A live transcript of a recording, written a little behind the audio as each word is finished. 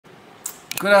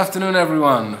Good afternoon,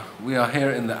 everyone. We are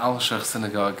here in the Alshech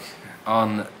synagogue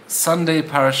on Sunday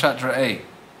Parashat Re'eh,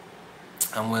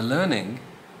 and we're learning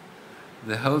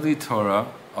the Holy Torah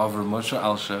of Musar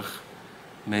and Alshech.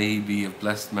 May he be of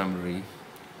blessed memory,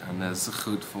 and there's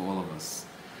zichut for all of us.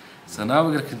 So now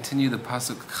we're going to continue the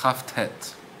pasuk Chaf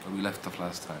Tet, where we left off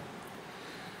last time.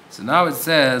 So now it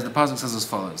says, the pasuk says as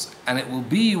follows: and it will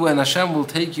be when Hashem will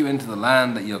take you into the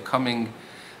land that you're coming,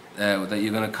 that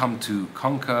you're going to come to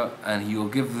conquer, and He will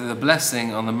give the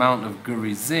blessing on the mount of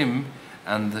Gerizim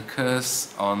and the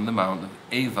curse on the mount of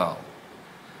Eval.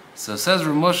 So it says,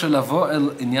 Ramoshe lavo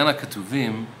el inyan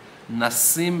ketuvim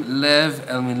nasim lev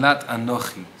el milat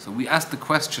anochi. So we asked the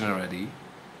question already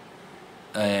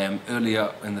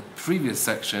earlier in the previous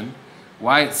section,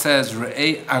 why it says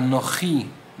Re'eh anochi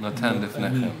noten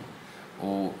lefnechem,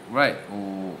 or right,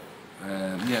 or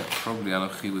yeah, probably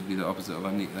anochi would be the opposite of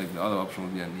ani, like the other option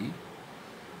would be ani.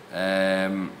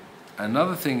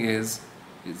 Another thing is,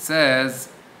 it says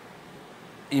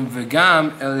im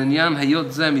vegam el inyan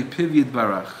hayot ze mipiv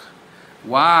yitbarach.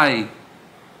 Why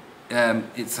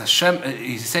it's Hashem?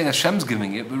 He's saying Hashem's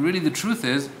giving it, but really the truth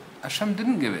is Hashem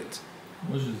didn't give it.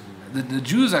 The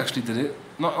Jews actually did it,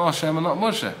 not Hashem and not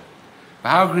Moshe.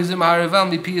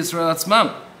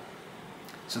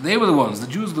 So they were the ones, the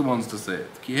Jews were the ones to say it.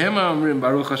 It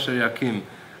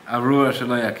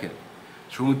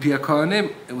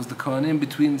was the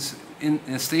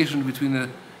Kohanim stationed between the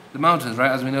mountains,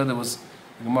 right? As we know, there was,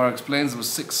 the Gemara explains, there was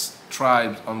 6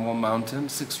 tribes on one mountain,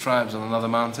 6 tribes on another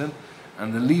mountain,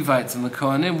 and the Levites and the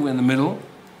Kohanim were in the middle,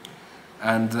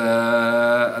 and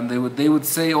they would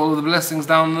say all of the blessings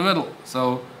down in the middle.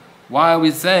 So why are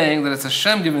we saying that it's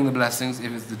Hashem giving the blessings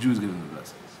if it's the Jews giving the blessings?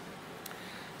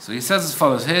 So he says as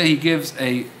follows. Here he gives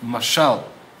a mashal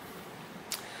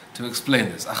to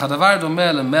explain this.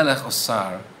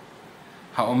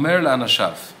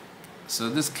 So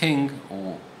this king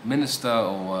or minister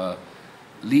or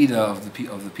leader of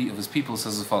his people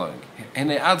says the following: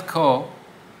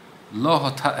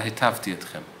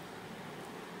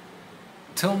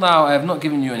 till now I have not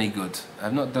given you any good. I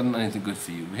have not done anything good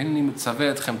for you.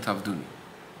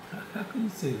 How can you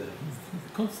say that? He's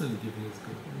constantly giving us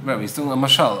good. Right, he's still a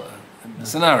mashal, a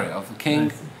scenario of the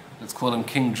king. Let's call him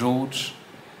King George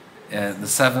the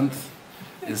 7th.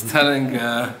 Is telling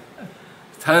the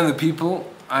people,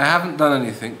 I haven't done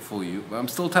anything for you, but I'm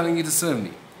still telling you to serve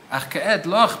me. I'm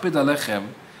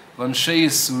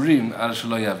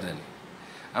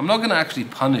not going to actually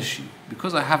punish you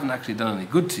because I haven't actually done any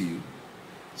good to you.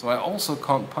 So I also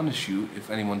can't punish you if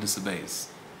anyone disobeys.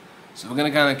 So we're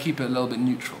going to kind of keep it a little bit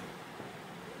neutral.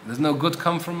 There's no good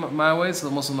come from my way, so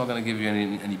I'm also not going to give you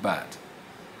any bad.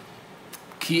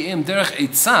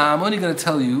 I'm only going to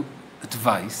tell you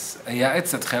advice. I'm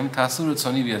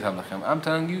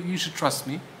telling you, you should trust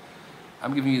me.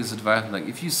 I'm giving you this advice. Like,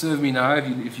 if you serve me now,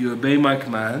 if you obey my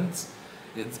commands,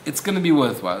 it's going to be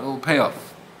worthwhile. It will pay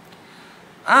off.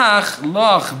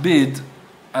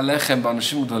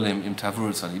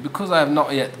 Because I have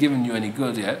not yet given you any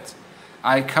good yet,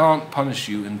 I can't punish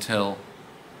you until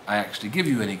I actually give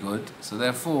you any good. So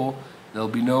therefore, there'll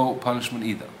be no punishment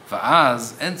either.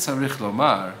 Va'az en tzarich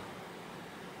lomar.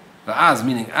 Va'az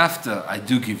meaning after I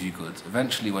do give you good,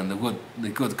 eventually when the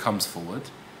good comes forward.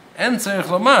 En tzarich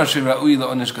lomar shira'ui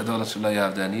la'onish gadol shelo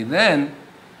yavdeni. Then,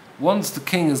 once the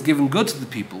king has given good to the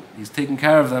people, he's taken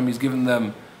care of them, he's given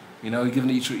them, he's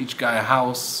given each guy a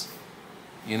house,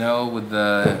 with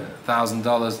the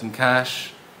 $1,000 in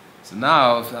cash. So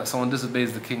now, if someone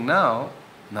disobeys the king now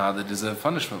they deserve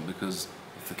punishment, because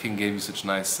if the king gave you such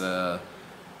nice,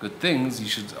 good things, you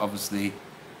should obviously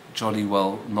jolly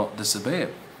well not disobey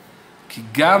him. Ki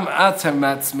gam atem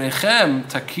matzmechem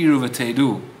takiru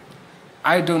v'teidu.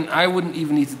 I wouldn't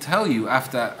even need to tell you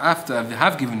after I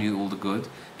have given you all the good.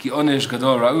 Ki onesh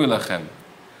gadol ra'u lachem.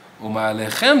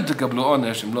 U'ma'alechem tekablu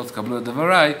onesh im lo tekablu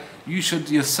devarai. You should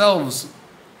yourselves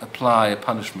apply a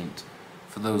punishment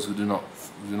for those who do not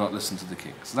listen to the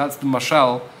king. So that's the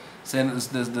mashal, saying that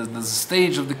there's a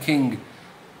stage of the king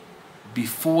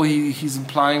before he's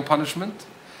implying punishment,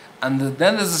 and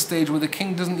then there's a stage where the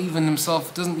king doesn't even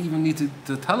need to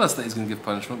tell us that he's going to give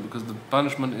punishment, because the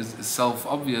punishment is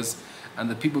self-obvious, and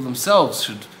the people themselves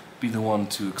should be the one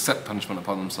to accept punishment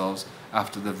upon themselves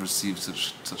after they've received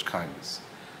such kindness.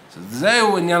 So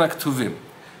Zeu inyan ketuvim.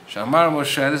 Shamar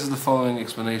Moshe. This is the following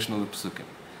explanation of the psukim.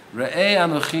 Re'eh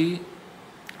anochi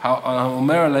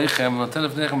ha'omer aleichem noten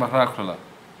lefnechem achra klola.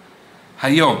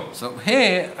 Hayom. So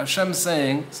here Hashem is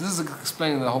saying, so this is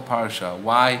explaining the whole parasha,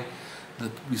 why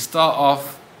we start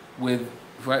off with,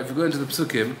 right, if we go into the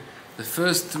psukim, the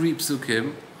first 3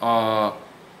 psukim are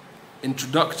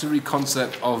introductory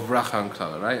concept of bracha and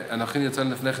klala, right?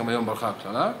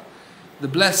 The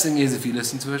blessing is if you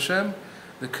listen to Hashem,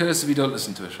 the curse if you don't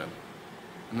listen to Hashem.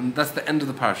 And that's the end of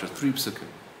the parasha, 3 psukim.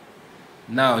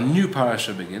 Now a new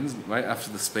parasha begins, right,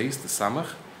 after the space, the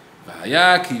samach.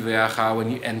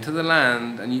 When you enter the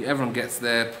land and everyone gets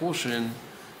their portion,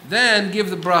 then give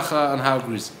the bracha on how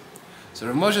greasy. So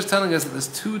Rav Moshe is telling us that there's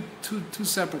two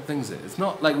separate things here. It's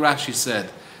not like Rashi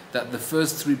said, that the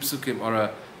first 3 psukim are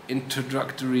a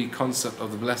introductory concept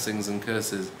of the blessings and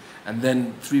curses, and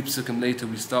then 3 psukim later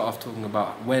we start off talking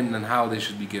about when and how they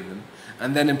should be given,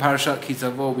 and then in Parashat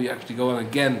Kitavo we actually go on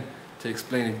again to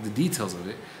explain the details of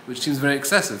it, which seems very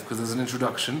excessive because there's an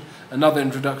introduction, another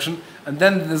introduction, and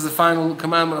then there's the final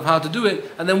commandment of how to do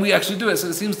it, and then we actually do it. So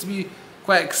it seems to be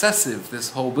quite excessive,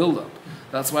 this whole build-up.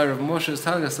 That's why Rav Moshe is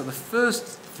telling us that the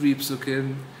first 3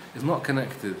 psukim is not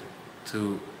connected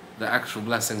to the actual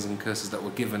blessings and curses that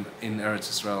were given in Eretz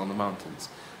Israel on the mountains.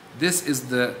 This is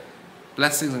the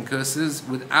blessings and curses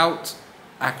without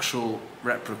actual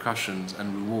repercussions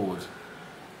and reward.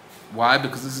 Why?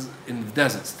 Because this is in the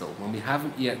desert still, when we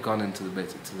haven't yet gone into the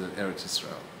Eretz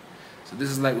Israel. So this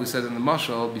is like we said in the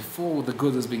mashal, before the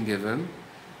good has been given,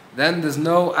 then there's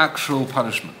no actual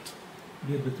punishment.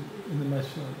 Yeah, but in the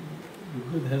mashal, the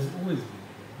good has always been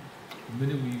given. The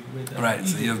minute we read that. Right,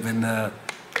 so you've been, that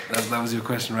was your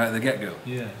question right at the get-go.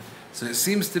 Yeah. So it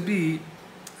seems to be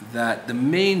that the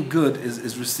main good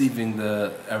is receiving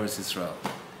the Eretz Israel.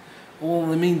 All in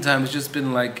the meantime, it's just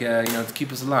been like, to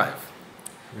keep us alive.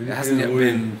 It hasn't yet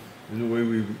been... In a way,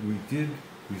 we did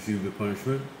receive the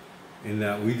punishment in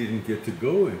that we didn't get to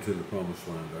go into the promised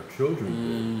land. Our children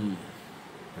did.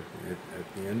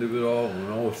 At the end of it all,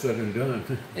 when all was said and done.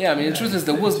 Yeah, I mean, the truth is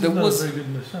there was... not a very good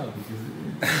mashal, because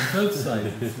both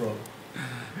sides it's wrong.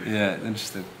 Yeah,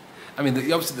 interesting. I mean,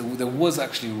 obviously there was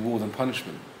actually reward and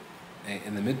punishment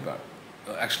in the Midbar.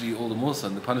 Actually, all the more so,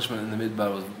 the punishment in the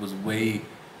Midbar was way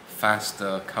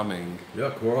faster coming.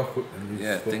 Yeah, Korach.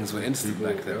 Things were instant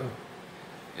back then. Yeah.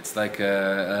 It's like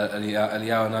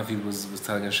Eliyahu Navi was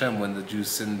telling Hashem when the Jews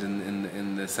sinned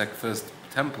in the first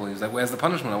temple. He was like, "Where's the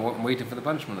punishment? I'm waiting for the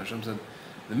punishment." Hashem said,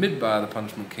 "The Midbar, the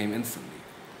punishment came instantly."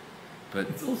 But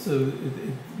it's also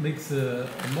it makes a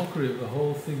mockery of the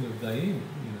whole thing of Daim.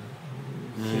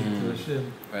 Saying to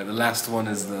Hashem. Right, the last one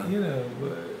is the.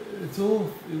 It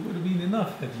would have been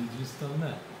enough had you just done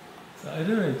that. So I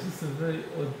don't know, it's just a very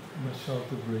odd mashal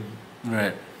to bring.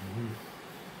 Right.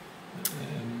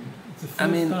 It's the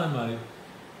first time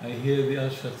I hear the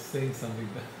Alshech saying something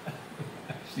that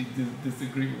I actually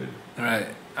disagree with. Right.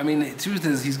 I mean, the truth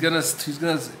is, he's gonna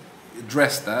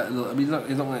address that. I mean, he's not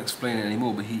going to explain it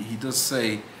anymore. But he does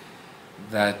say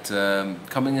that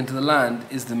coming into the land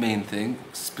is the main thing,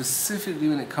 specifically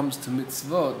when it comes to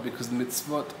mitzvot, because the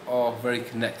mitzvot are very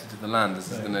connected to the land, as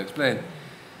he's going to explain.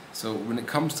 So when it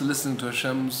comes to listening to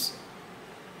Hashem's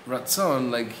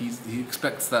ratzon, like he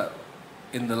expects that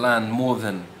in the land more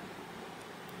than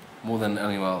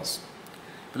anywhere else.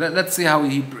 But let's see how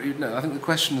he. No, I think the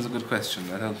question is a good question.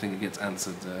 I don't think it gets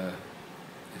answered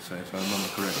if I remember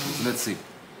correctly. So let's see.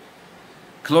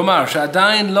 Klomar,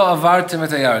 she'adayin lo avartem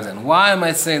et hayarden. Why am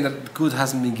I saying that good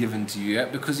hasn't been given to you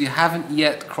yet? Because you haven't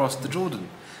yet crossed the Jordan.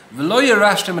 V'lo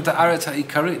yerashtem et haaretz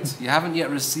ha'ikarit. You haven't yet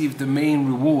received the main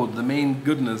reward, the main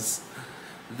goodness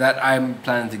that I'm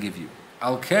planning to give you.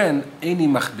 Al ken eini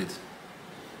machbid.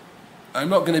 I'm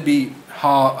not going to be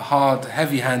hard,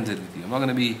 heavy-handed with you. I'm not going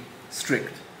to be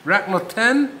strict. Rak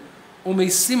noten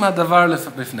u'meisim hadavar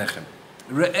lefnechem.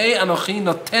 Re'ei anochi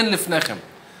noten lefnechem.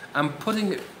 I'm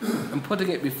putting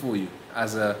it before you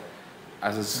as a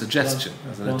suggestion,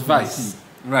 as an advice,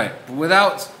 right? But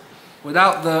without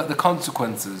the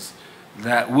consequences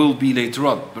that will be later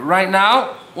on. But right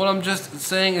now, what I'm just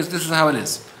saying is this is how it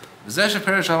is. This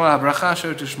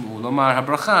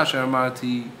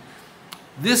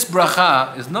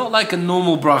bracha is not like a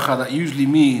normal bracha that usually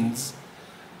means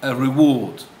a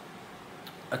reward,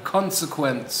 a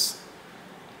consequence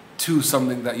to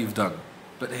something that you've done.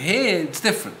 But here it's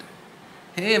different.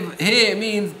 Here it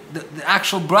means the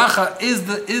actual bracha is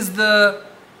the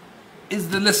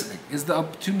listening, is the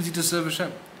opportunity to serve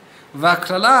Hashem.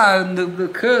 V'klala, and the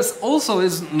curse also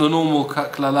is the normal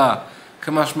klala.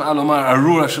 Kamashma alomar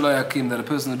arura shelo yakim, that a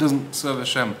person who doesn't serve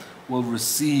Hashem will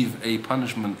receive a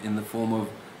punishment in the form of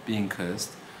being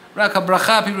cursed. Rak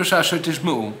habracha pirusha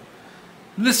shotishmu.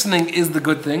 Listening is the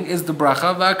good thing, is the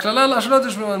bracha. V'klala la shelo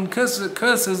tishmu, and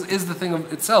curses is the thing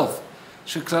of itself.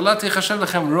 The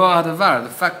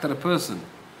fact that a person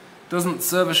doesn't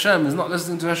serve Hashem, is not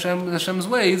listening to Hashem's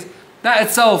ways, that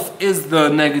itself is the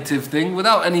negative thing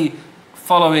without any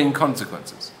following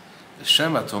consequences.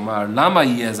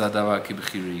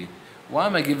 Why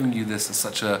am I giving you this as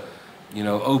such a,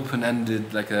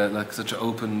 open-ended, like such an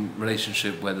open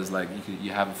relationship where there's like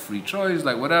you have a free choice,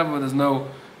 like whatever. There's no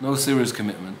serious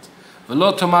commitment. Why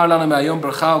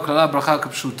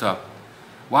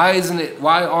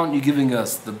aren't you giving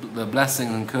us the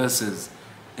blessings and curses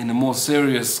in a more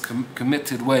serious,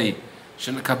 committed way?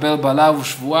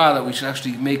 That we should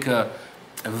actually make a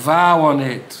vow on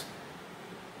it,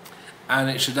 and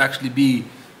it should actually be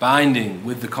binding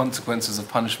with the consequences of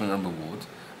punishment and reward.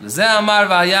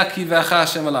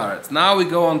 Now we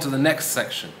go on to the next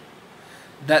section.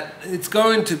 That it's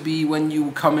going to be when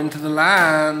you come into the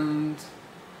land,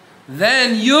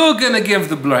 then you're going to give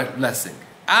the blessing.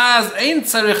 As ein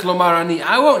tzarich lomar ani,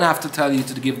 I won't have to tell you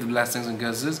to give the blessings and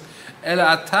curses. Ela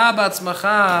ata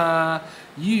batzmacha,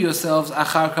 you yourselves,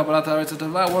 achar kabalat haaretz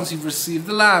hatova, once you've received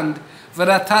the land,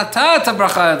 v'ratata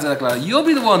bracha etzekla, you'll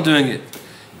be the one doing it.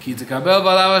 Ki tekabel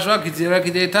balav hashva, ki tireh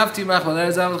ki deitavti mach,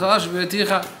 v'leretz ha'aretz chalash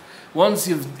v'yeticha. Once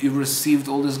you've received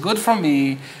all this good from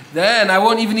me, then I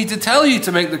won't even need to tell you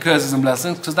to make the curses and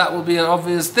blessings, because that will be an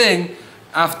obvious thing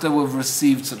after we've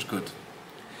received such good.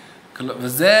 The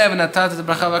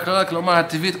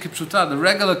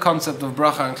regular concept of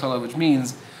bracha and klala, which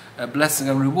means a blessing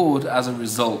and reward as a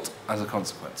result, as a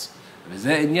consequence. In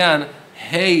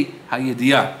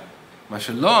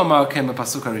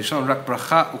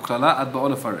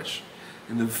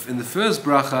the first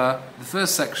bracha, the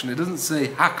first section, it doesn't say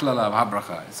haklala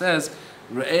ha-bracha. It says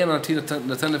bracha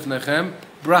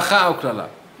uklala.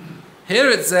 Here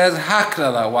it says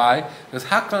haklala. Why? Because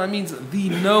haklala means the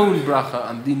known bracha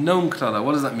and the known klala.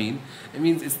 What does that mean? It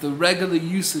means it's the regular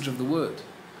usage of the word,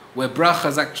 where bracha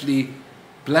is actually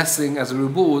blessing as a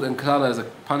reward and klala as a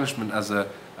punishment, as a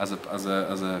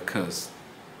curse.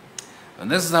 And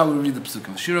this is how we read the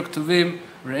psukim. Shirok tovim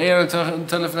re'eh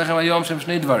natan lefnechem hayom shem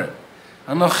shnei dvarim.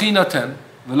 Anochi noten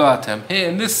v'lo atem. Here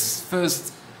in this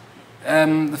first,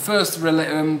 talking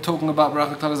about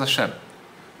bracha klala is Hashem,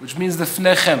 which means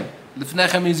lefnechem.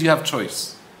 Lefnechem means you have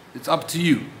choice. It's up to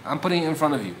you. I'm putting it in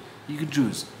front of you. You can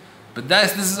choose. But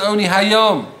this is only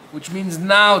hayom, which means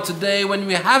now, today, when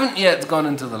we haven't yet gone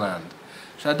into the land.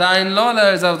 Shadayin lo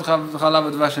le'erzavt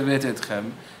chalav dvash haveti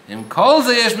etchem. In kol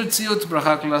ze yesh metziut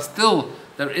bracha klala. Still,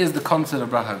 there is the concept of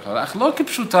bracha klala. Ach lo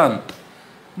kipshutan.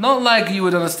 Not like you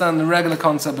would understand the regular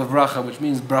concept of bracha, which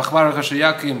means brach baruch asher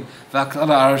yakim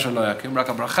v'aklala arasha lo yakim.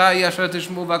 Raka bracha hi asher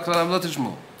tishmu v'aklala lo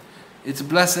tishmu. It's a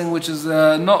blessing which is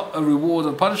not a reward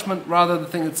or punishment, rather the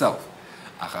thing itself.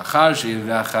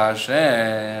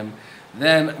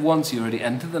 Then, once you already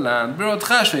enter the land,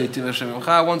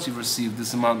 once you've received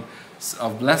this amount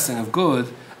of blessing of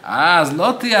good,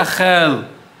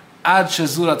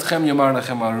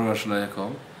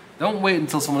 don't wait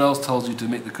until someone else tells you to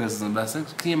make the curses and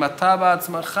blessings.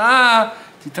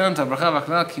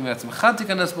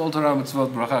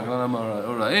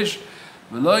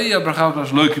 ולא יהיה ברכה וקללה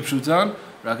שלא כפשוטן,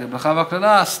 רק ברכה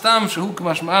וקללה סתם שהוא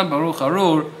כמשמען ברוך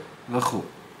ארור וכו'.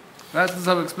 That is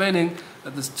explaining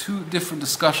that there's two different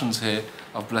discussions here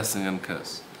of blessing and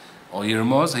curse. Or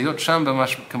Yermoz, hayot sham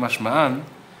k'mashma'an,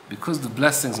 because the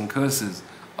blessings and curses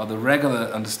are the regular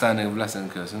understanding of blessing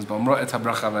and curses, b'omro et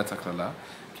habracha v'et haklala,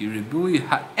 ki ribui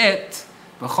ha'et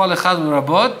b'chol echad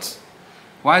v'rabot.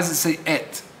 Why does it say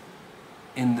et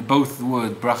in both the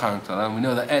word bracha and klala? And we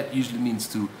know that et usually means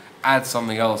to add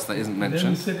something else that isn't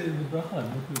mentioned. Then we said it in the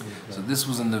bracha. So this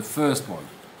was in the first one.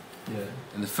 Yeah.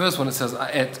 In the first one it says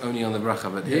et only on the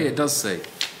bracha, but here it does say,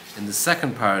 in the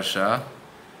second parasha,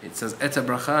 it says et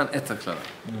bracha and et klala.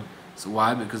 So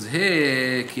why? Because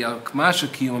here ki al kmasha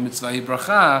kiyum mitzvah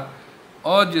bracha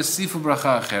od yosifu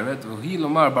bracha acheret v'hi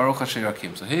lomar baruch asher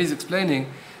yakim. So here he's explaining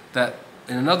that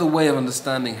in another way of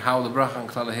understanding how the bracha and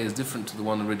klala here is different to the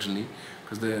one originally,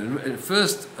 because the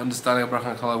first understanding of bracha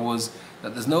and klala was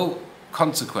that there's no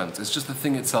consequence, it's just the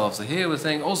thing itself. So here we're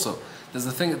saying also, there's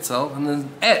the thing itself, and then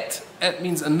et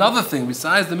means another thing,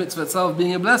 besides the mitzvah itself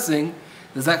being a blessing,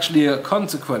 there's actually a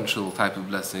consequential type of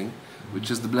blessing, which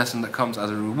is the blessing that comes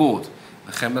as a reward.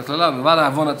 The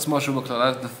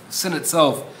sin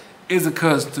itself is a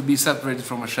curse to be separated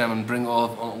from Hashem and bring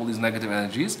all these negative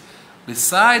energies.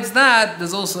 Besides that,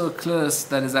 there's also a curse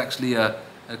that is actually a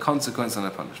consequence and a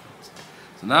punishment.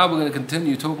 So now we're going to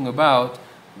continue talking about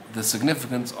the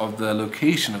significance of the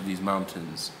location of these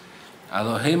mountains.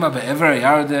 So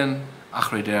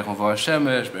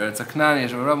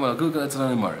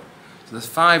there's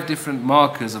 5 different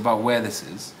markers about where this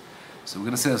is. So we're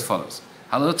going to say as follows.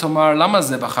 Why did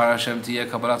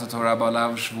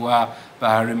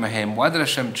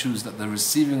Hashem choose that the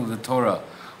receiving of the Torah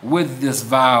with this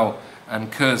vow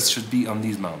and curse should be on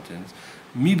these mountains?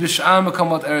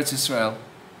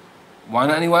 Why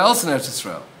not anywhere else in Eretz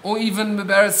Israel? Or even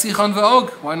Be'eretz Sichon ve'og?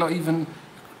 Why not even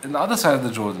in the other side of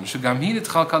the Jordan? Shegam hi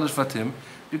nitchal kadosh vatim,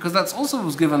 because that's also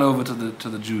was given over to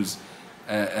the Jews,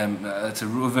 to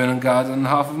Reuven and Gad and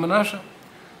half of Manasseh.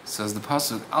 Says the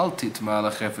pasuk, Al titma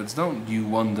ala chefetz, don't you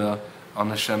wonder on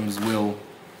Hashem's will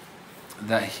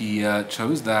that He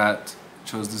chose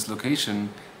this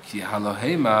location. Ki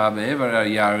halohema be'ever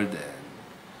Yarden.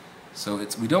 So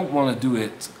we don't want to do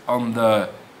it on the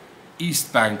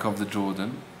east bank of the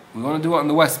Jordan. We want to do it on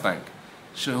the west bank.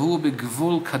 Shehu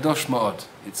b'gvul kadosh ma'od.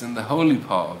 It's in the holy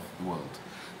part of the world.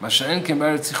 Masha'en kem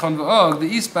eretz Sichon ve'og. The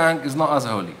east bank is not as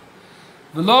holy.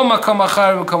 V'lo makom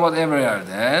achar v'komot ever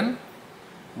Yarden.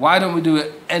 Why don't we do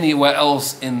it anywhere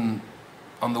else on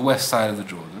the west side of the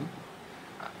Jordan?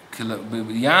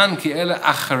 Yan ki'ele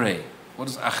acharei. What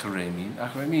does acharei mean?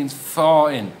 Acharei means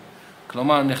far in.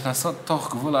 Klomar nechnasot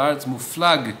toch gvul haaretz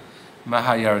muflag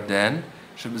mahayarden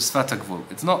sheb'sfat hagvul.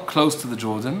 It's not close to the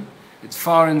Jordan, it's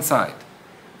far inside.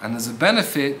 And there's a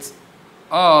benefit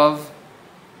of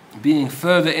being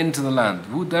further into the land.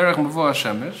 Vu derech mavor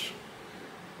hashemesh,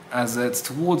 as it's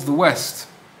towards the west.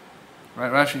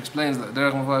 Right? Rashi explains that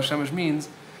derech mavor hashemesh means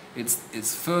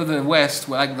it's further west,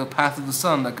 like the path of the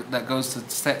sun that goes to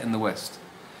set in the west.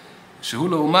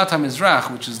 Shehula umat hamizrach,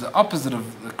 which is the opposite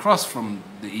of the cross from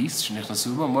the east.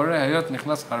 Shenichnasu ba moreh hayot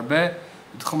nichnas harbe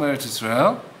b'tchum Eretz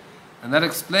Israel, and that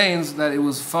explains that it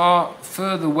was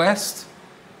further west,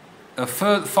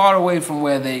 far away from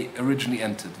where they originally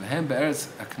entered. V'hem be'eretz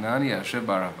haKna'ani asher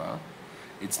ba'arava.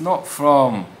 It's not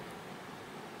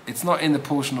in the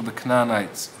portion of the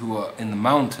Canaanites who are in the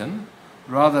mountain.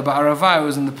 Rather, ba'arava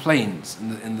was in the plains,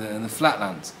 in the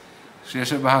flatlands.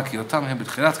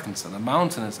 The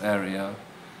mountainous area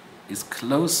is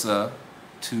closer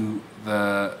to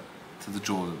the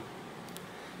Jordan.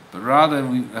 But rather,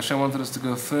 Hashem wanted us to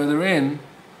go further in,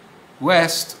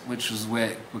 west, which is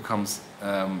where it becomes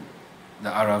the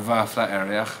Arava flat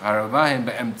area. Arava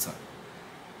be'emtza,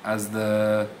 as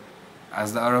the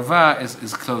Arava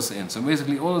is closer in. So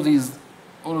basically, all of these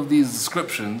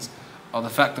descriptions are the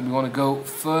fact that we want to go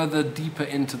further, deeper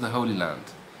into the Holy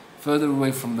Land, further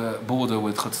away from the border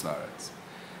with Chutz La'aretz.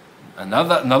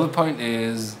 Another point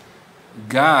is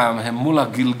Gam Hemula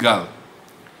Gilgal.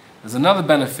 There's another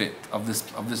benefit of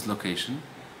this location,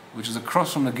 which is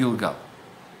across from the Gilgal.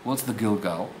 What's the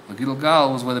Gilgal? The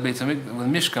Gilgal was where the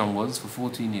Mishkan was for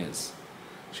 14 years.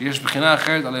 שיש בחינה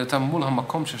אחרת על היותם מול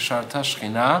המקום ששרתה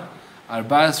שכינה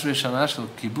 14 שנה של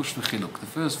כיבוש וחילוק. The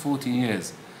first 14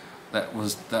 years that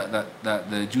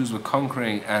the Jews were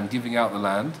conquering and giving out the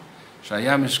land,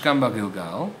 שהיה משכן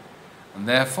בגילגל, and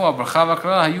therefore הברכה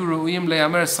והקללה היו ראויים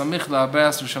להיאמר סמיך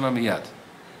ל14 שנה מיד.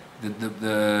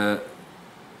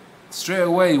 Straight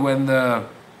away when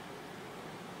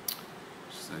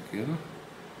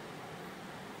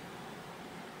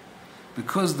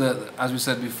because as we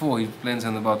said before, he explains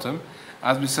in the bottom,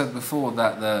 as we said before,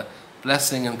 that the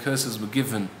blessing and curses were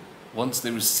given once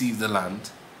they received the land,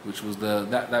 which was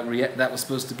that was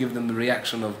supposed to give them the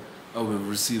reaction of, oh, we've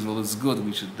received all this good,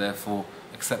 we should therefore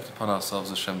accept upon ourselves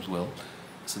Hashem's will.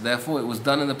 So therefore it was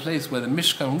done in the place where the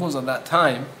Mishkan was at that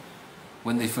time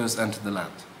when they first entered the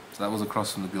land. So that was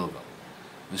across from the Gilgal.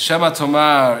 V'shema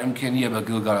tomar im ken yeh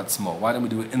b'Gilgal atzmo. Why don't we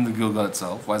do it in the Gilgal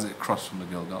itself? Why is it across from the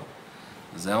Gilgal?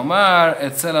 Zeomar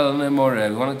etzel Elonei Moreh.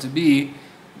 We want it to be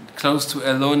close to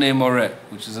Elonei Moreh,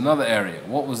 which is another area.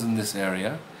 What was in this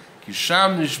area?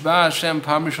 Kisham nishba Hashem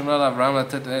pam rishona l'Avram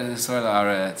latet Yisrael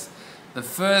haaretz. The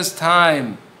first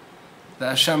time that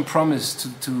Hashem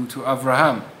promised to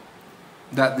Avraham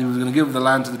that he was going to give the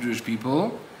land to the Jewish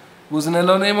people was in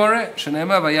Elonei Moreh.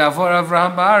 Shene'emar vayavor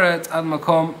Avraham ba'aretz ad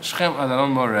makom Shechem ad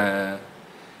Elon Moreh.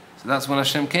 So that's when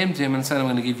Hashem came to him and said, I'm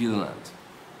going to give you the land.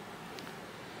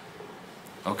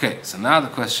 Okay, so now the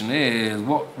question is,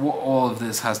 what all of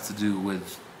this has to do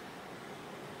with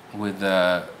all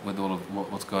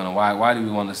of what's going on? Why do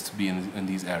we want us to be in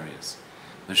these areas?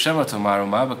 V'shema tomaru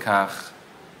ma b'kach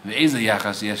ve'eza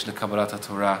yachas yesh lekabalat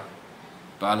Torah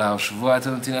ba'ala shvuat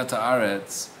netilat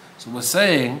haaretz. So we're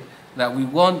saying that we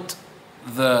want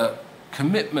the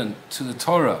commitment to the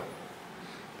Torah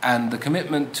and the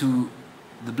commitment to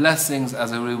the blessings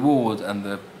as a reward and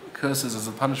the curses as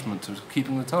a punishment to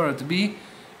keeping the Torah to be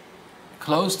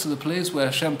close to the place where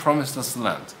Hashem promised us the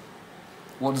land.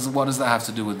 What does that have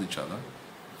to do with each other?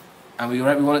 And we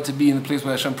want it to be in the place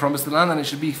where Hashem promised the land, and it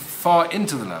should be far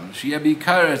into the land. Sheyeh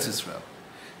b'ikar Eretz Israel.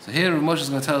 So here Rav Moshe is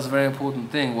going to tell us a very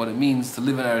important thing, what it means to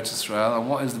live in Eretz Israel, and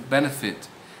what is the benefit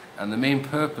and the main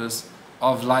purpose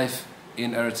of life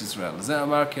in Eretz Israel. The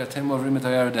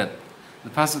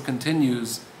pasuk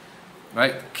continues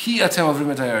Right? Ki atem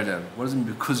avrim et hayarden. What does it mean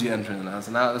because you're entering the land?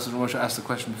 So now this is Moshe asked the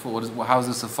question before. How is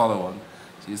this a follow-on?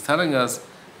 So he's telling us,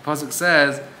 the Pasuk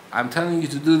says, I'm telling you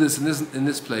to do this in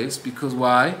this place because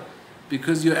why?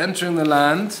 Because you're entering the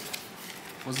land.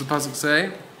 What's the Pasuk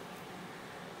say?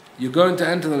 You're going to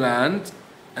enter the land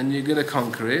and you're going to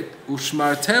conquer it.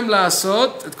 Ushmartem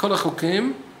la'asot et kol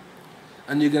hachukim,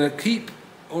 and you're going to keep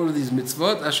all of these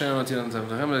mitzvot.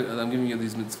 I'm giving you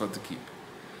these mitzvot to keep.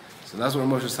 So that's what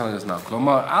Moshe is telling us now.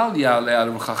 Klomar al ya'aleh al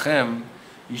ruchachem.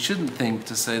 You shouldn't think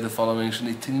to say the following: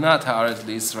 Shenitinat ha'aretz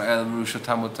le'Yisrael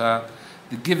v'rushatamota,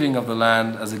 the giving of the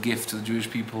land as a gift to the Jewish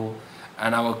people,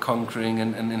 and our conquering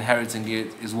and inheriting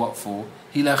it is what for?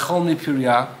 Hilachol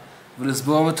mipurya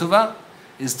v'lisbo matuvah,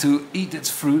 is to eat its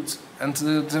fruit and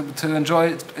to enjoy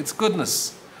its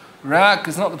goodness. Rak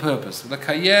is not the purpose.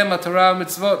 L'kayem haTorah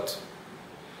mitzvot.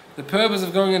 The purpose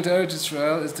of going into Eretz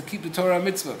Israel is to keep the Torah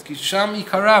mitzvot. Ki sham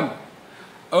ikaram.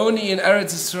 Only in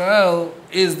Eretz Israel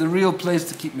is the real place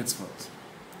to keep mitzvot.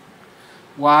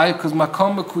 Why? Because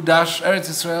makom mekudash, Eretz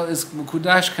Israel is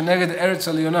mekudash keneged Eretz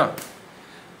Aliyonah.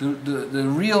 The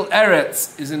real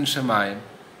Eretz is in Shemayim.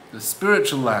 The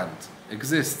spiritual land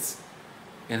exists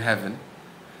in heaven,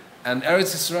 and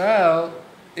Eretz Israel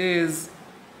is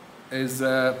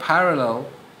parallel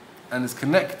and is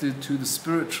connected to the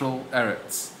spiritual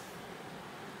Eretz,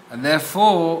 and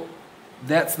therefore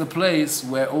that's the place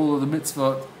where all of the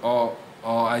mitzvot are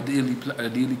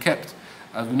ideally kept.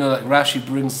 As we know that Rashi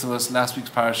brings to us last week's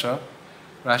Parashat.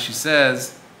 Rashi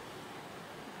says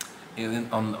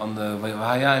on the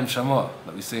Vayayim Shama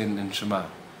that we say in Shema,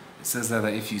 it says there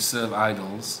that if you serve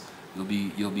idols, you'll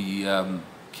be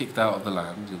kicked out of the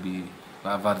land. You'll be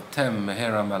va'avadtem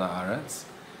meheram ala aretz.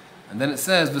 And then it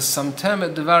says v'samtem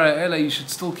et devarei ela, you should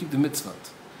still keep the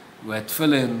mitzvot. Wear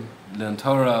tefillin, learn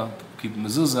Torah, keep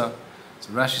mezuzah.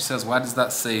 So Rashi says, why is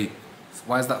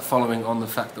that following on the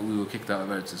fact that we were kicked out of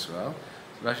Eretz Israel?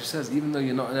 So Rashi says, even though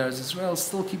you're not in Eretz Israel,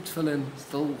 still keep tefillin,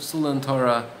 still learn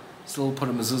Torah, still put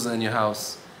a mezuzah in your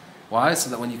house. Why? So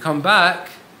that when you come back,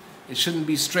 it shouldn't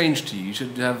be strange to you. You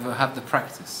should have the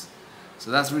practice.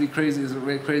 So that's really crazy. It's a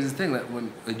really crazy thing that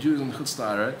when a Jew is in Chutz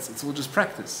La'aretz, it's all just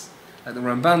practice. Like the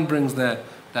Ramban brings there,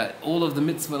 that all of the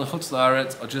mitzvah in Chutz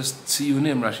La'aretz are just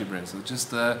tziyunim, Rashi brings. So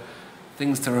just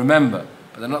things to remember.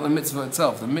 But they're not the mitzvah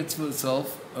itself. The mitzvah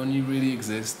itself only really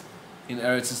exists in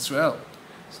Eretz Israel.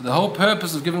 So the whole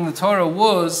purpose of giving the Torah in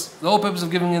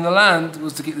the land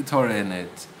was to keep the Torah in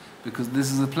it. Because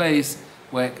this is a place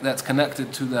where that's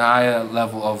connected to the higher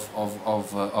level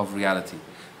of reality.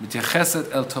 And the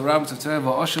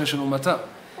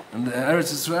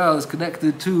Eretz Israel is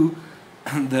connected to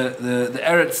the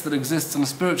Eretz that exists on a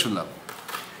spiritual level.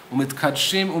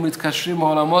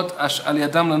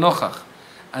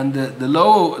 And the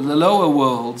lower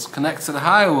worlds connect to the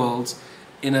higher worlds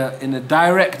in a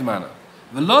direct manner.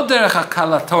 One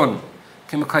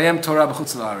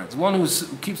who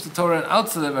keeps the Torah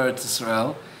outside of Eretz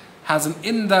Israel has an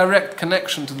indirect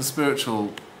connection to the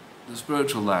spiritual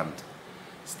land.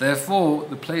 So therefore,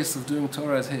 the place of doing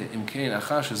Torah is here.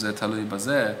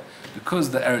 Because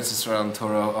the Eretz Israel and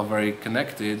Torah are very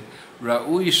connected, the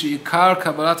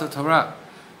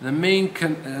main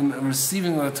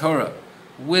receiving of the Torah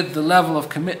with the level of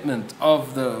commitment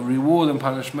of the reward and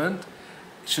punishment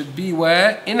should be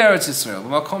where? In Eretz Israel.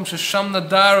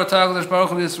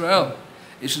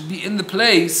 It should be in the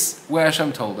place where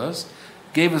Hashem told us,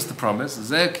 gave us the promise.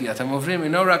 The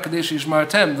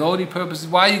only purpose is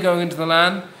why you're going into the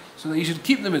land, so that you should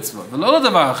keep the mitzvah.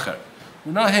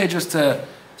 We're not here just to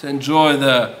enjoy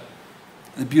the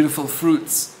beautiful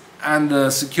fruits and the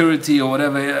security or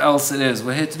whatever else it is.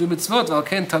 We're here to do mitzvot.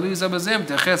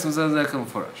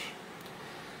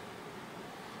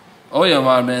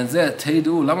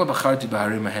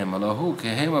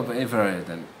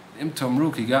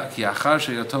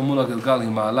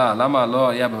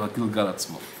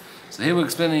 So here we're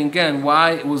explaining again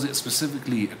why was it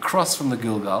specifically across from the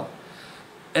Gilgal.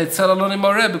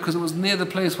 Because it was near the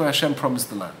place where Hashem promised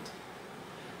the land.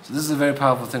 So this is a very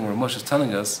powerful thing where Moshe is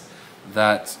telling us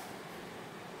that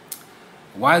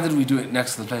why did we do it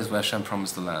next to the place where Hashem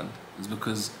promised the land? It's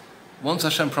because once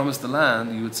Hashem promised the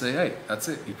land, you would say, hey, that's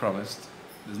it, he promised.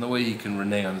 There's no way he can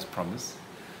renege on his promise.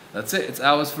 That's it, it's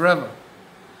ours forever.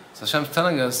 So Hashem's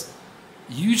telling us,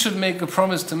 you should make a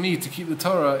promise to me to keep the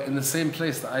Torah in the same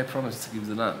place that I promised to give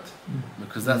the land.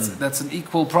 Because that's an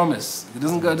equal promise. It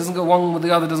doesn't go one with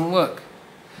the other, it doesn't work.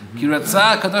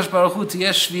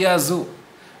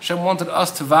 Hashem wanted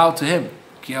us to vow to him.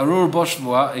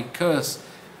 A curse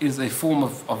is a form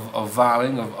of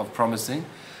vowing, of promising.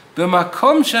 In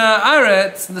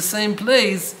the same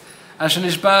place, It should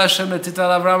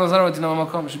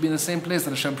be in the same place that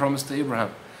Hashem promised to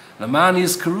Abraham.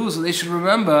 So they should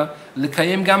remember,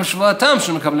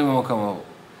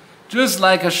 just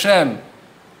like Hashem,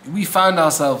 we find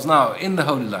ourselves now in the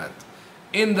Holy Land,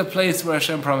 in the place where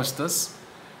Hashem promised us.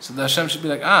 So the Hashem should be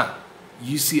like,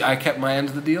 you see, I kept my end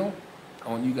of the deal. I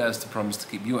want you guys to promise to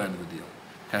keep your end of the deal.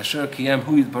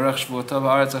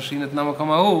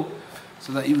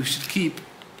 So that you should keep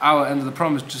our end of the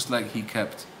promise just like he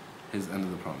kept his end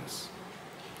of the promise.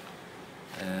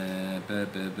 So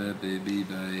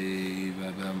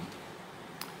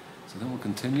then we'll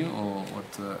continue, or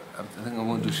what? I think I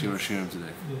won't do Shir Hashirim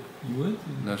today. Yeah. You would?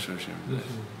 No Shir Hashirim today.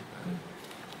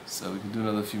 So we can do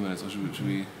another few minutes, or should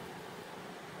we?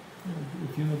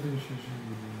 If you're not doing Shir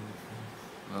Hashirim,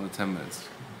 Another 10 minutes.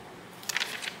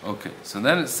 Okay, so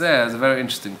then it says a very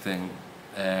interesting thing.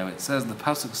 It says, the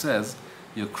Pasuk says,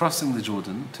 you're crossing the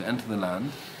Jordan to enter the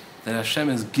land that Hashem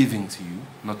is giving to you,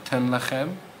 noten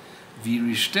lachem,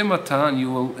 v'yirishtem ota, and you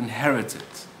will inherit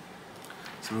it.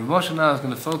 So Rav Moshe now is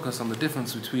going to focus on the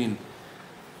difference between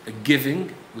a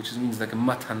giving, which means like a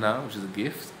matana, which is a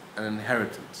gift, and an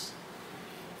inheritance.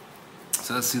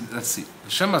 So let's see.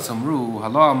 Hashem atamru,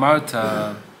 halo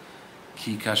amarta,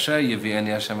 ki kasher yevi'eni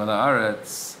Hashem ala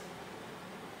aretz.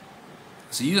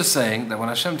 So you're saying that when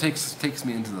Hashem takes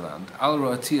me into the land, Al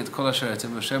ro'ati et kol asher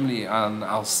etiv Hashem li, and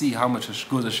I'll see how much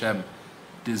good Hashem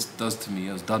does to me,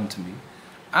 has done to me.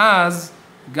 As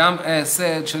gam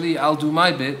said shali, I'll do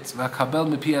my bit, v'akabel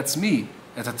mipi atzmi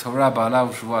et Torah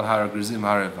ba'alav shuval haragrizim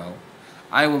hareval.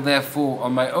 I will therefore,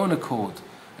 on my own accord,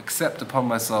 accept upon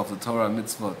myself the Torah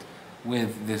mitzvot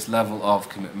with this level of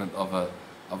commitment of a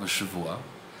shavua.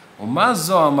 U'ma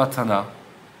zo matana.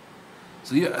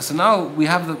 So now we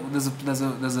have there's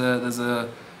a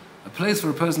place for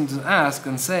a person to ask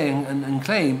and saying and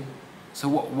claim. So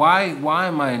why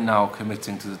am I now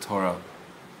committing to the Torah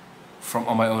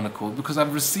on my own accord? Because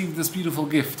I've received this beautiful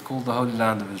gift called the Holy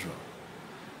Land of Israel.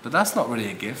 But that's not really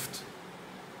a gift.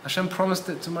 Hashem promised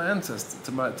it to my ancestors,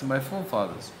 to my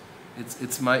forefathers.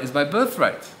 It's my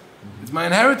birthright. It's my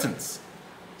inheritance.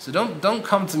 So don't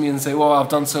come to me and say, well, I've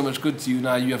done so much good to you,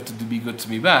 now you have to be good to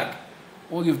me back.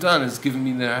 All you've done is given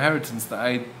me the inheritance that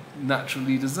I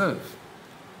naturally deserve.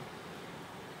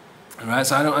 Alright,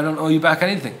 so I don't owe you back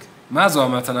anything. What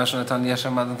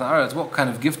kind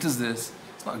of gift is this?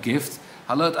 It's not a gift.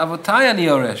 I'm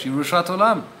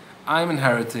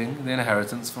inheriting the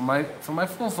inheritance from my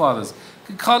forefathers.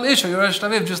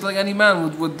 Just like any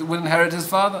man would inherit his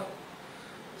father.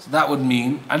 So that would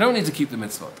mean I don't need to keep the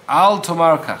mitzvot. Al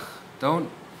tomarkach. Don't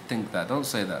think that. Don't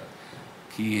say that.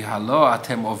 Ki halo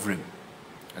atem ovrim.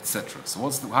 Etc. So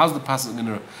how's the passage going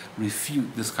to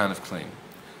refute this kind of claim?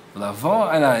 Rav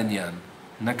Moshe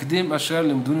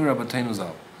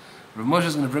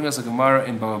is going to bring us a Gemara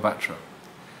in Baba Batra,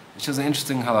 which has an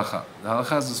interesting halacha. The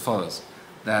halacha is as follows: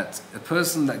 that a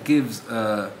person that gives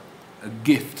a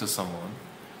gift to someone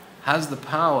has the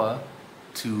power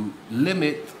to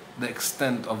limit the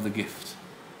extent of the gift.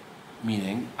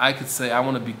 Meaning, I could say, I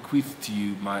want to bequeath to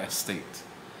you my estate,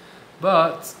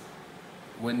 but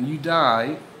when you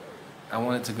die, I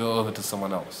want it to go over to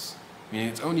someone else. Meaning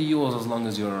it's only yours as long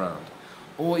as you're around.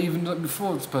 Or even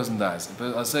before this person dies.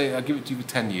 I'll say, I'll give it to you for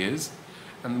 10 years,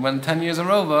 and when 10 years are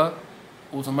over,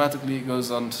 automatically it goes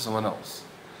on to someone else.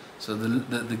 So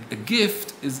the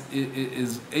gift is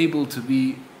able to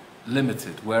be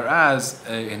limited, whereas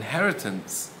an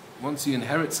inheritance, once you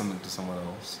inherit something to someone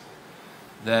else,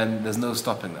 then there's no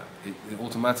stopping that.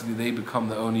 Automatically they become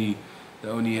the only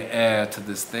heir to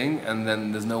this thing, and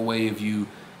then there's no way of you,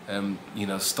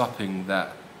 stopping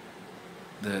that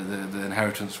the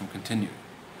inheritance from continuing.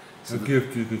 So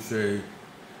gift, you could say,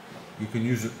 you can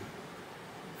use it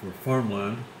for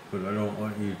farmland, but I don't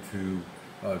want you to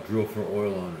drill for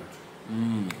oil on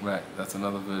it. Right, that's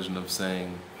another version of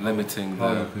saying limiting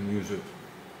how you can use it.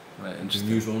 Right, you can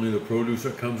use only the produce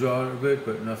that comes out of it,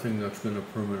 but nothing that's going to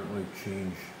permanently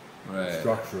change the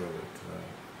structure of it,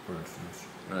 for instance.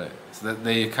 Right, so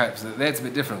that's a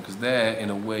bit different, because there, in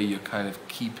a way, you're kind of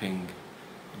keeping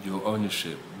your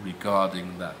ownership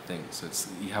regarding that thing. So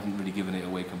you haven't really given it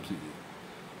away completely.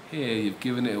 Here, you've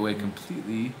given it away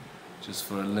completely, just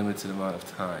for a limited amount of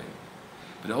time.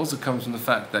 But it also comes from the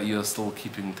fact that you're still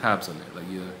keeping tabs on it, like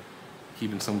you're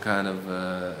keeping some kind of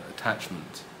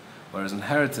attachment. Whereas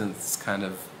inheritance, kind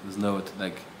of, there's no,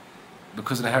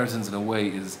 because inheritance in a way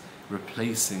is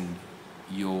replacing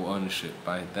your ownership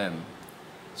by them.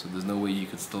 So there's no way you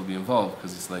could still be involved,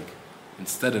 because it's like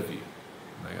instead of you.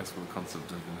 That's what the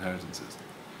concept of inheritance is.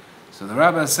 So the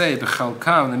rabbis say,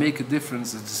 b'chalkam, they make a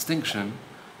difference, a distinction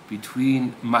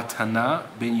between matana,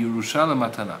 ben Yerusha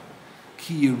matana.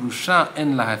 Ki Yerusha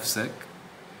en lahefsek.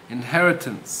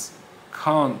 Inheritance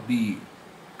can't be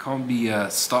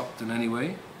stopped in any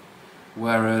way.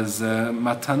 Whereas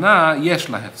matana yesh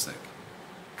lahefsek.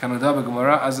 Kanodaba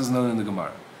Gemara, as is known in the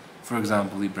Gemara. For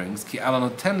example, he brings Ki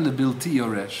alanoten lebilti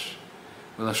yoresh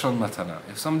v'lashon matana.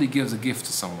 If somebody gives a gift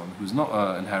to someone who's not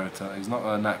an inheritor, who's not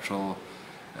a natural,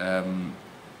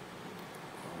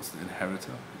 what's the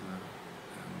inheritor?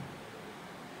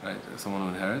 Right, someone who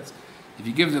inherits. If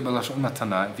he gives it b'lashon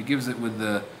matana, if he gives it with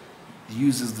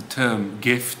uses the term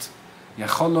gift,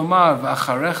 yachol lomar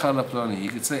v'acharecha laploni. He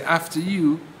could say after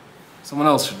you, someone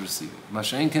else should receive it.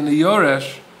 Masha'en ken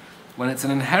liyoresh. When it's an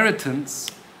inheritance,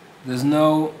 there's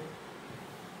no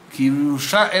Ki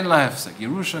Yerusha en lahefsek.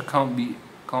 Yerusha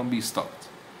can't be stopped.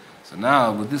 So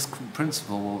now with this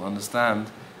principle we'll understand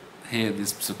here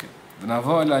this psukim.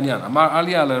 V'navo el anyan. Amar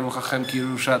aliyah leruchachem ki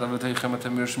Yerushat avotechem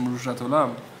atem yershim Yerushat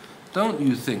olam. Don't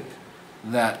you think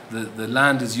that the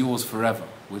land is yours forever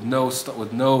with there's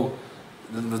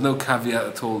no caveat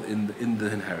at all in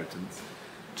the inheritance,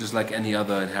 just like any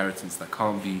other inheritance that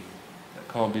can't be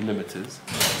limited.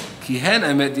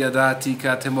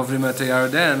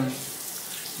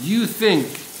 You think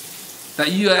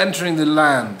that you are entering the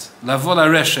land, lavola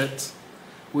reshet,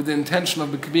 with the intention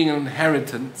of being an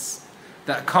inheritance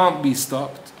that can't be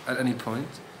stopped at any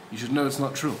point. You should know it's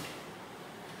not true.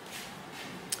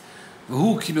 The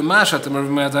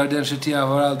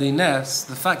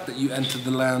fact that you entered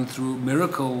the land through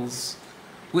miracles,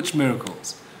 which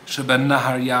miracles? They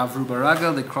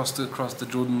crossed across the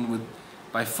Jordan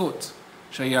by foot.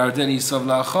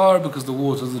 Because the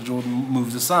waters of the Jordan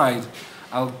moved aside.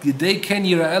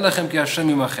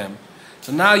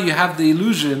 So now you have the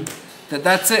illusion that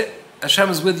that's it. Hashem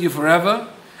is with you forever,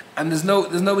 and there's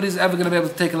nobody's ever going to be able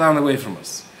to take a land away from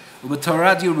us.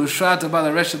 That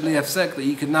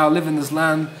you can now live in this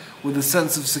land with a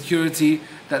sense of security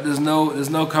that there's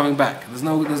no coming back.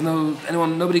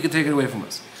 Nobody can take it away from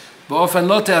us. But often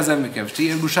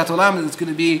it's going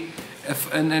to be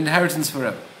an inheritance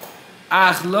forever.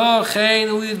 You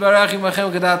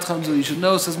should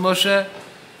know, says Moshe,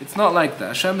 it's not like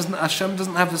that. Hashem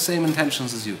doesn't have the same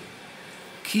intentions as you.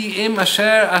 Hashem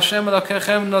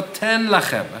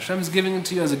is giving it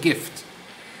to you as a gift.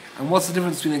 And what's the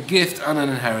difference between a gift and an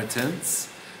inheritance?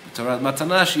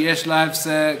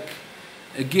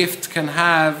 A gift can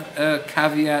have a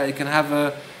caveat, it can have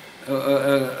a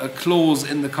clause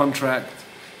in the contract.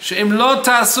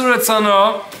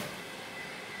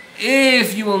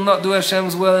 If you will not do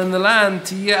Hashem's will in the land,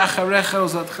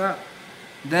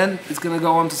 then it's going to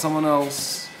go on to someone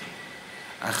else.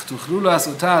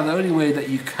 The only way that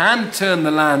you can turn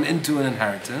the land into an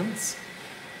inheritance,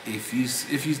 if you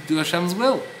do Hashem's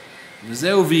will.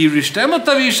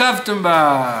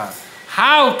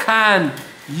 How can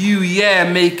you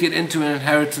make it into an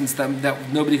inheritance that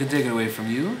nobody can take it away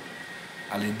from you?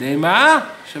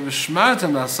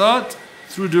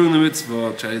 Through doing the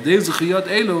mitzvot.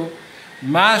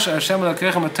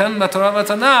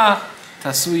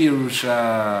 This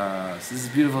is a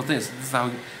beautiful thing. So this is how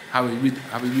we read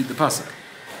the pasuk.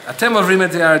 Atem avrim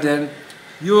et Yarden.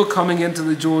 You're coming into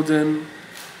the Jordan.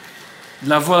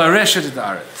 Lavol areshet et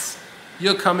haaretz.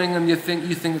 You're coming and you think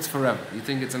it's forever. You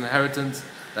think it's an inheritance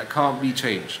that can't be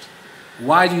changed.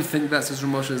 Why do you think that, says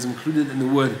Ramosha, is included in the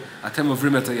word Atem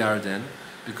avrim et Yarden?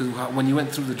 Because when you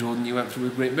went through the Jordan, you went through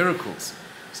with great miracles.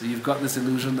 So you've got this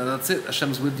illusion that that's it.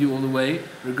 Hashem's with you all the way,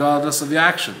 regardless of your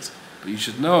actions. But you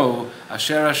should know,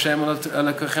 Asher Hashem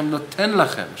alekachem noten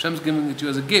lachem. Hashem's giving it to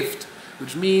you as a gift,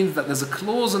 which means that there's a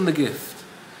clause in the gift.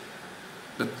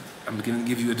 But I'm going to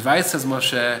give you advice, says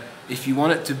Moshe, if you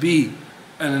want it to be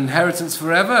an inheritance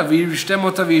forever, if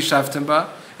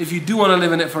you do want to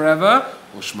live in it forever,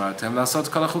 you should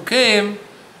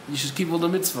keep all the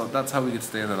mitzvot. That's how we could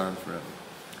stay in the land forever.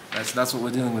 That's what we're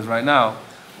dealing with right now.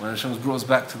 When Hashem has brought us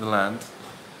back to the land,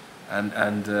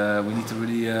 and we need to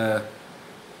really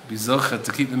be zocher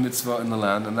to keep the mitzvah in the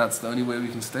land, and that's the only way we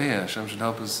can stay here. Hashem should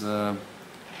help us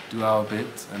do our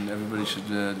bit, and everybody should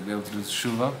be able to do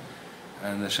teshuvah,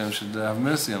 and Hashem should have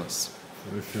mercy on us.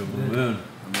 Amen.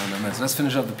 Amen. So let's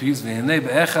finish up the piece.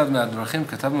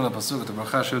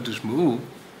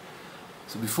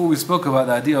 So before we spoke about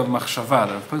the idea of machshava,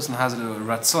 that if a person has a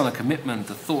ratzon, a commitment,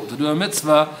 a thought to do a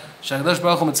mitzvah, Shakadosh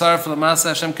Baruch Hu mitzaref l'maaseh,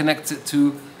 Hashem connects it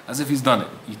to as if He's done it.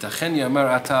 Yitachen yamer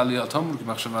ata aliyot tomru ki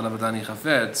machshava lavadani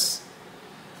chafetz.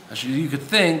 You could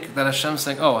think that Hashem's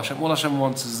saying, all Hashem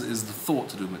wants is the thought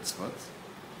to do mitzvot.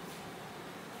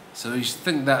 So you should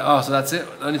think that, so that's it.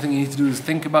 The only thing you need to do is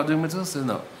think about doing mitzvahs. So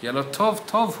no. Yalo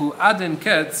tov hu adin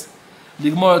ketz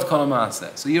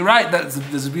So you're right that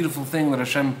there's a beautiful thing that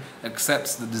Hashem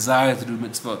accepts the desire to do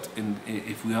mitzvot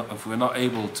if we're not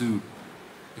able to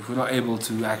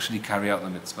actually carry out the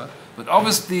mitzvah. But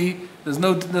obviously there's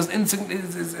no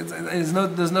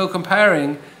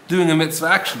comparing doing a mitzvah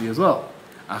actually as well.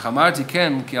 So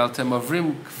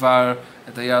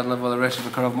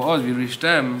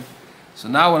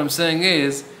now what I'm saying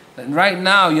is that right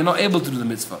now you're not able to do the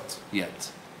mitzvot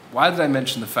yet. Why did I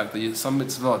mention the fact that some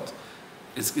mitzvot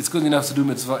it's good enough to do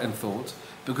mitzvot in thought?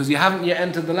 Because you haven't yet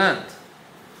entered the land.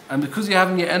 And because you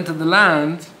haven't yet entered the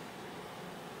land,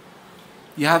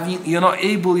 you're not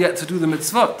able yet to do the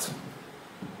mitzvot.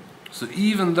 So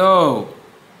even though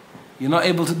you're not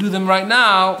able to do them right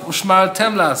now, you should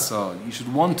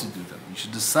want to do them. You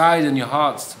should decide in your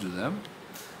hearts to do them.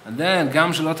 And then,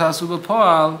 Hashem's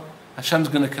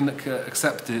going to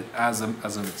accept it as a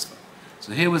mitzvah.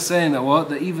 So here we're saying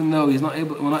that even though we're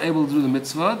not able to do the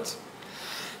mitzvot,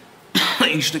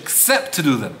 you should accept to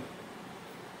do them.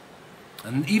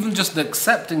 And even just the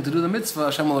accepting to do the mitzvah,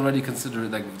 Hashem will already consider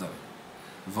it like we've done.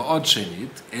 V'od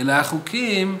shenit, ela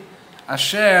chukim,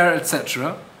 asher,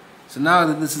 etc. So now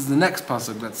that this is the next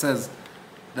pasuk that says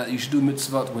that you should do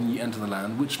mitzvot when you enter the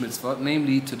land. Which mitzvot?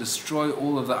 Namely, to destroy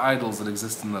all of the idols that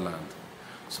exist in the land.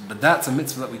 So, but that's a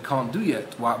mitzvah that we can't do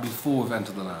yet before we've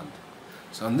entered the land.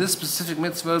 So on this specific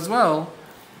mitzvah as well,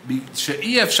 that these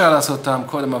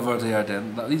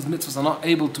mitzvahs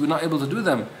we're not able to do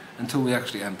them until we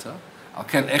actually enter.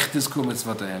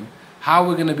 How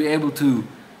we're going to be able to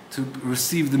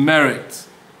receive the merit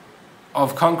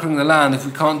of conquering the land if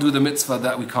we can't do the mitzvah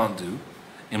that we can't do?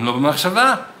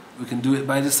 We can do it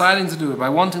by deciding to do it, by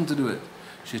wanting to do it.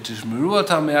 If you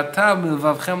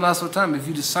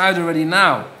decide already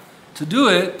now to do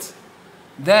it,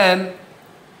 then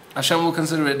Hashem will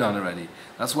consider it done already.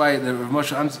 That's why the Rav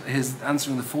Moshe is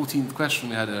answering the 14th question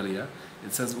we had earlier.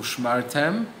 It says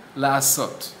Ushmartem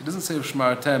la'asot. It doesn't say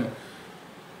Ushmartem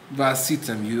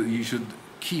va'asitem. You should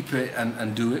keep it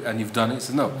and do it, and you've done it. It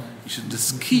says no. You should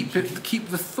just keep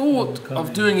the thought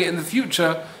of doing it in the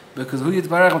future, because if you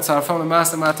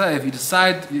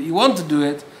decide you want to do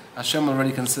it, Hashem will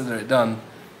already consider it done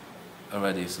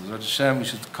already. So Hashem, we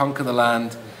should conquer the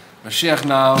land. Mashiach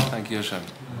now. Thank you, Hashem.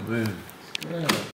 Amen.